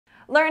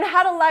Learn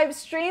how to live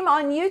stream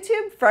on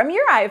YouTube from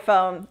your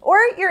iPhone or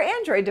your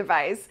Android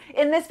device.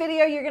 In this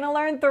video, you're going to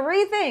learn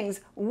 3 things.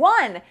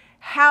 1,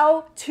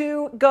 how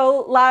to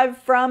go live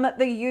from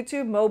the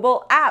YouTube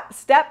mobile app,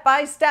 step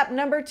by step.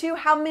 Number 2,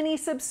 how many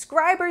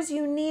subscribers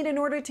you need in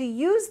order to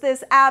use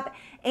this app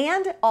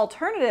and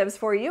alternatives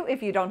for you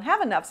if you don't have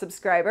enough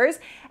subscribers.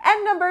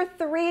 And number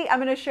 3,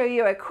 I'm going to show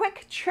you a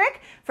quick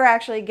trick for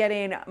actually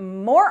getting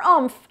more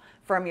oomph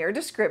from your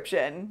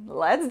description.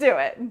 Let's do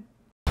it.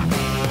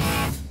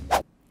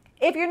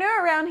 If you're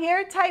new around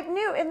here, type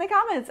new in the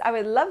comments. I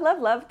would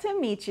love to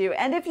meet you.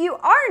 And if you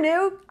are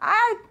new,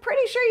 I'm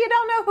pretty sure you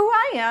don't know who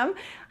I am.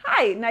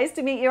 Hi, nice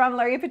to meet you. I'm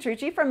Laurie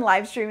Petrucci from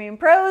Live Streaming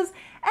Pros,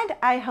 and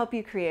I help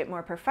you create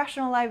more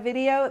professional live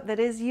video that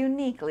is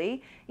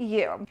uniquely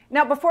you.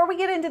 Now, before we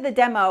get into the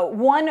demo,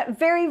 one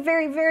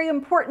very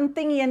important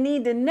thing you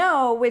need to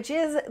know, which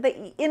is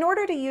that in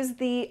order to use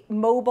the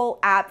mobile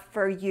app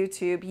for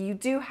YouTube, you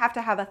do have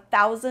to have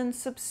 1,000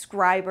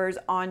 subscribers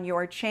on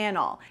your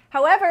channel.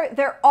 However,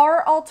 there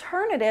are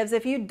alternatives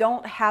if you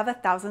don't have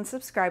 1,000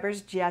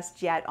 subscribers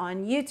just yet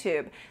on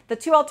YouTube. The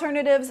 2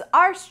 alternatives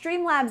are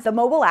Streamlabs, the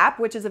mobile app,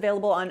 which is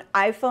available on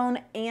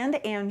iPhone and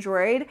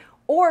Android,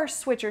 or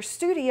Switcher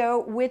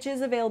Studio, which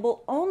is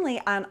available only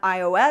on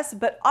iOS,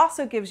 but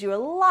also gives you a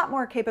lot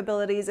more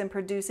capabilities in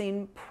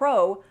producing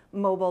pro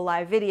mobile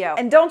live video.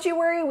 And don't you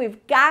worry,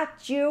 we've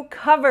got you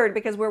covered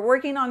because we're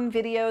working on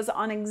videos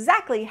on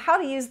exactly how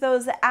to use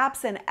those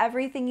apps and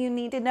everything you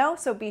need to know.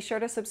 So be sure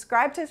to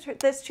subscribe to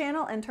this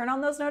channel and turn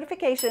on those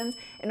notifications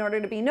in order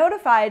to be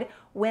notified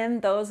when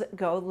those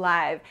go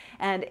live.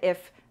 And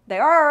if they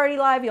are already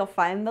live, you'll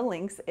find the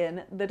links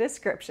in the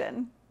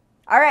description.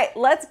 All right,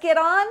 let's get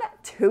on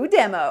to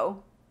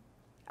demo.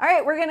 All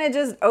right, we're gonna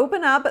just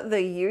open up the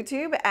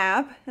YouTube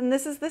app, and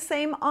this is the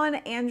same on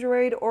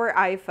Android or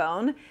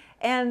iPhone.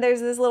 And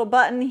there's this little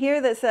button here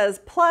that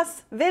says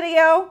plus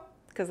video,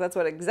 because that's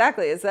what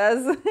exactly it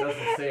says.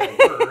 Doesn't say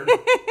a word.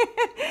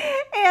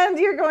 And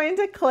you're going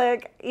to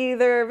click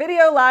either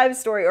video, live,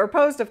 story, or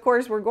post. Of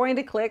course, we're going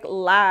to click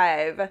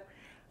live.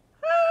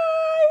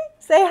 Hi,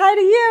 say hi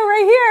to you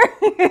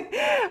right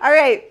here. All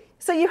right.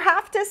 So you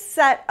have to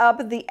set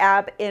up the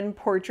app in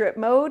portrait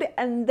mode,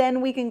 and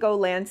then we can go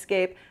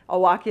landscape.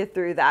 I'll walk you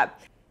through that.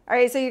 All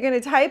right, so you're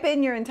gonna type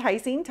in your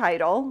enticing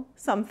title,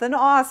 something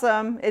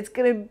awesome. It's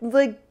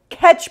gonna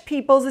catch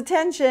people's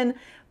attention,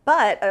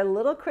 but a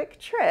little quick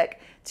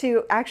trick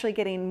to actually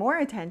getting more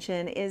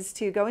attention is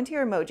to go into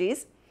your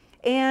emojis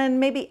and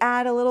maybe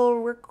add a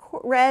little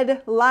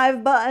red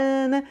live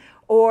button,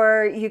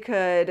 or you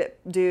could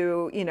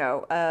do,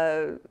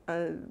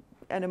 an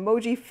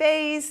emoji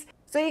face.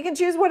 So you can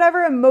choose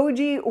whatever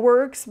emoji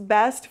works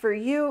best for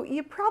you.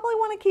 You probably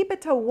want to keep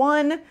it to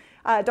 1.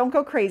 Don't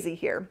go crazy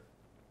here.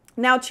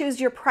 Now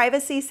choose your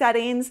privacy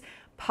settings,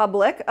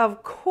 public,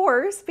 of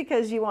course,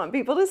 because you want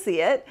people to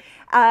see it.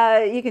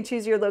 You can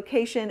choose your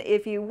location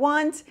if you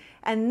want.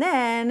 And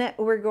then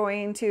we're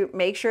going to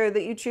make sure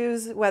that you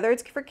choose whether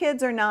it's for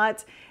kids or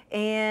not.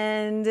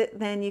 And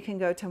then you can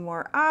go to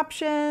more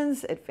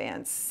options,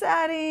 advanced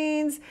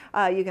settings.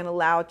 You can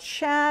allow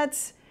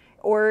chats,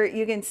 or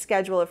you can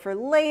schedule it for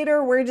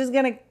later. We're just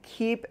gonna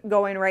keep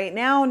going right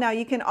now. Now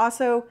you can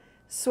also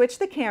switch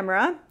the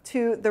camera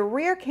to the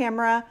rear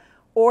camera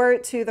or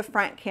to the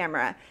front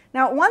camera.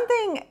 Now, one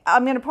thing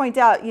I'm gonna point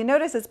out, you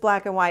notice it's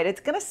black and white.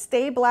 It's gonna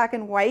stay black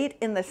and white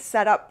in the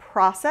setup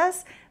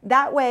process.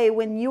 That way,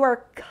 when you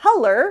are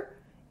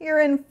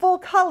you're in full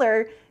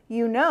color,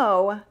 you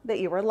know that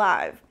you are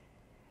live.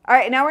 All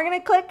right, now we're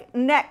gonna click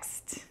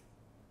next.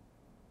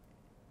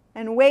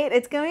 And wait,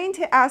 it's going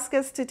to ask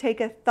us to take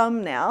a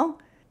thumbnail.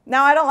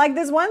 Now I don't like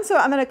this one, so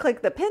I'm gonna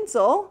click the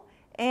pencil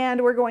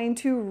and we're going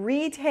to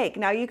retake.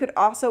 Now you could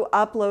also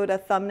upload a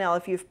thumbnail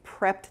if you've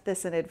prepped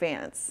this in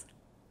advance.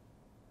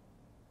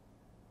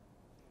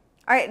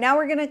 All right, now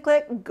we're gonna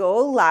click go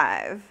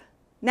live.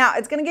 Now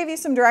it's gonna give you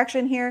some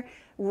direction here.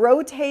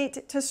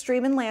 Rotate to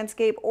stream in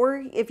landscape,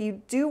 or if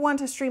you do want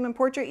to stream in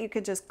portrait, you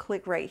could just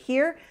click right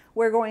here.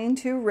 We're going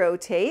to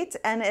rotate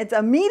and it's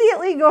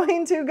immediately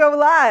going to go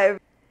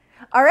live.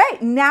 All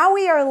right, now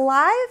we are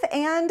live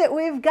and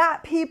we've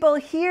got people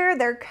here,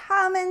 they're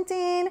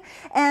commenting,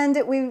 and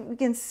we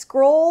can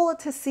scroll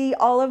to see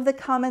all of the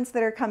comments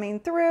that are coming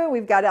through.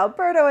 We've got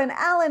Alberto and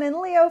Alan and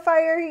Leo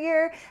Fire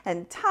here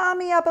and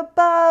Tommy up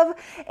above,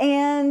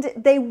 and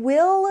they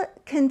will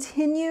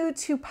continue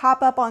to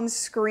pop up on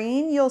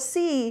screen. You'll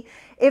see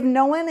if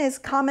no one is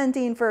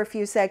commenting for a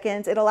few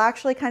seconds, it'll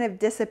actually kind of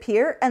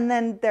disappear and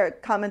then their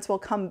comments will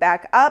come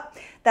back up.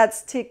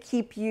 That's to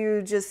keep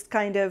you just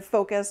kind of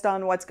focused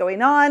on what's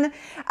going on.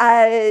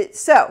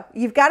 So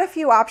you've got a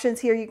few options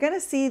here. You're gonna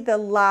see the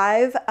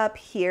live up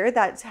here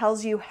that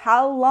tells you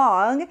how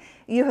long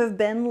you have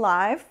been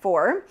live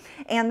for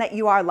and that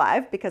you are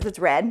live because it's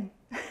red.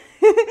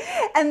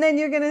 And then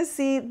you're gonna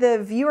see the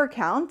viewer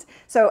count.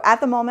 So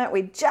at the moment,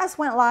 we just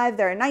went live.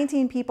 There are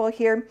 19 people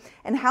here,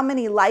 and how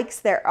many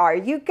likes there are.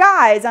 You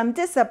guys, I'm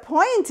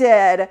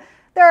disappointed.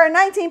 There are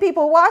 19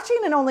 people watching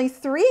and only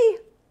 3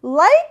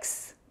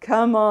 likes.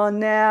 Come on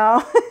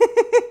now.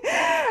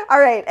 All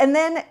right, and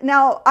then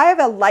now I have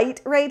a light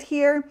right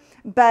here,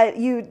 but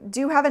you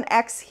do have an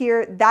X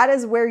here. That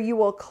is where you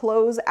will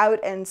close out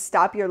and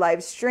stop your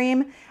live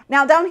stream.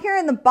 Now down here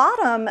in the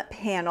bottom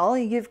panel,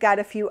 you've got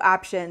a few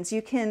options.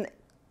 You can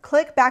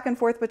click back and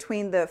forth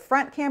between the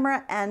front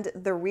camera and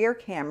the rear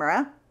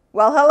camera.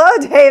 Well,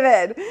 hello,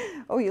 David.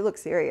 Oh, you look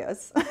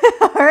serious.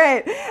 All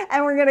right.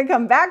 And we're going to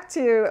come back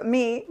to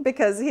me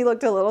because he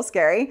looked a little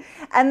scary.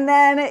 And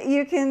then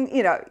you can,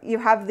 you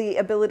have the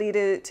ability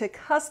to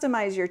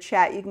customize your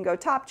chat. You can go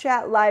top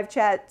chat, live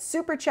chat,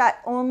 super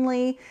chat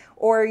only,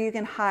 or you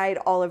can hide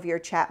all of your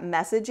chat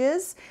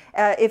messages.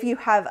 If you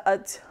have a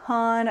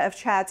ton of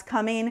chats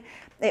coming,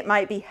 it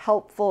might be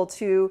helpful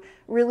to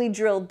really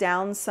drill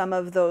down some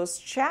of those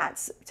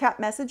chat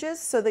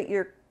messages so that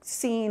you're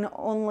seeing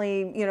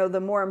only, the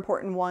more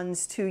important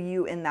ones to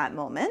you in that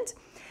moment.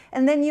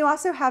 And then you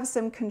also have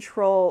some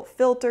control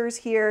filters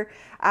here.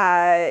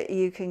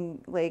 You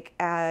can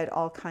add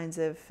all kinds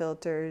of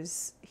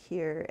filters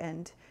here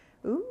and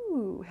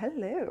ooh,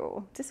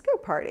 hello, disco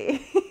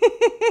party.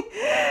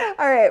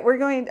 All right,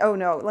 oh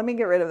no, let me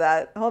get rid of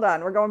that. Hold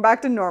on, we're going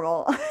back to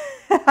normal.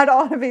 I don't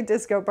want to be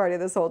disco party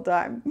this whole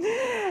time.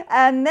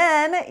 And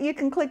then you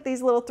can click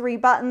these little 3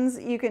 buttons.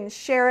 You can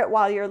share it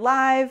while you're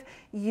live.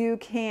 You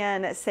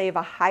can save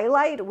a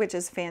highlight, which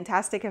is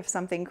fantastic if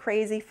something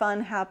crazy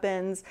fun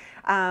happens.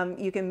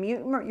 You can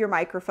mute your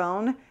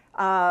microphone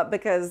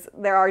because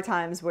there are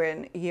times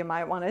when you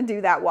might want to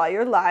do that while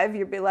you're live.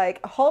 You'd be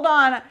like, hold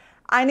on,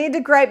 I need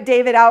to gripe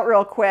David out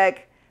real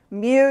quick.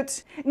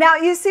 Mute. Now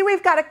you see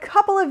we've got a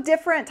couple of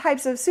different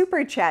types of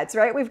super chats,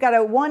 right? We've got a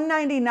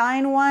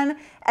 $1.99 one,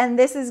 and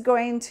this is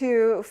going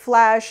to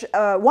flash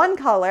one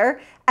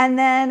color. And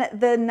then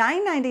the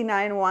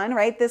 $9.99 one,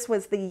 right? This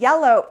was the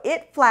yellow,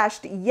 it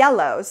flashed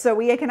yellow. So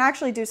we can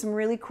actually do some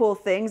really cool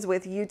things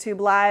with YouTube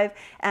Live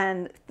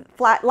and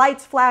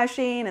lights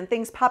flashing and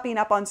things popping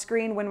up on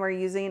screen when we're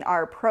using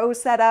our Pro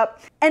setup.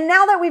 And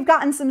now that we've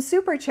gotten some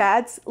super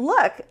chats,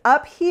 look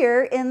up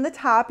here in the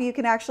top, you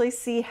can actually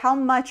see how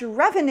much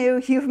revenue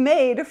you've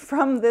made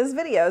from this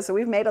video. So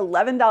we've made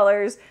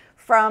 $11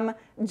 from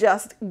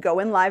just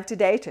going live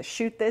today to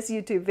shoot this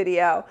YouTube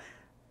video.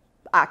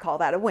 I call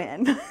that a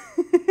win.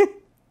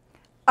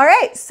 All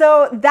right,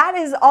 so that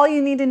is all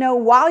you need to know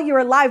while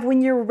you're live.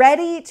 When you're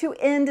ready to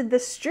end the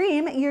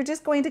stream, you're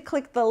just going to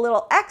click the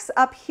little X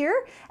up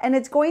here and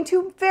it's going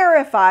to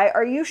verify.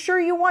 Are you sure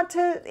you want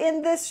to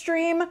end this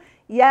stream?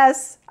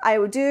 Yes,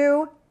 I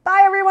do.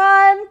 Bye,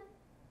 everyone.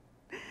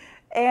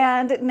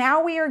 And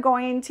now we are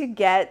going to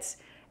get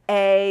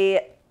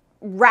a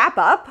wrap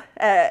up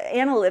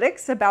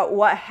analytics about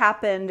what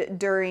happened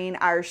during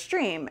our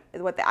stream,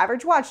 what the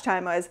average watch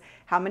time was,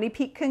 how many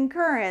peak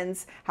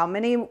concurrents, how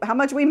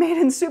much we made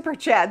in super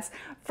chats.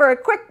 For a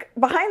quick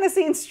behind the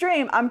scenes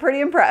stream, I'm pretty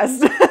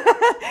impressed.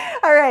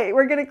 All right,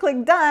 we're gonna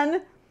click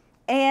done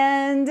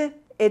and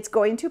it's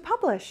going to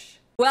publish.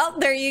 Well,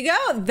 there you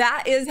go.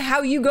 That is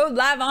how you go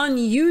live on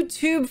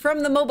YouTube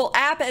from the mobile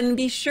app. And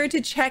be sure to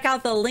check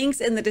out the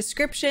links in the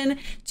description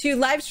to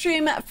live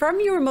stream from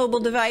your mobile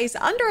device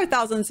under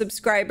 1,000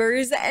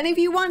 subscribers. And if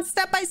you want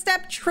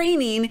step-by-step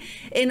training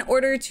in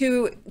order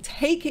to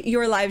take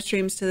your live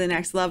streams to the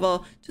next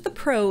level, to the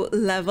pro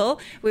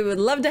level, we would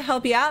love to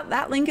help you out.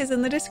 That link is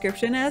in the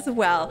description as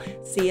well.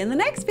 See you in the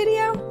next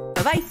video.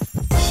 Bye-bye.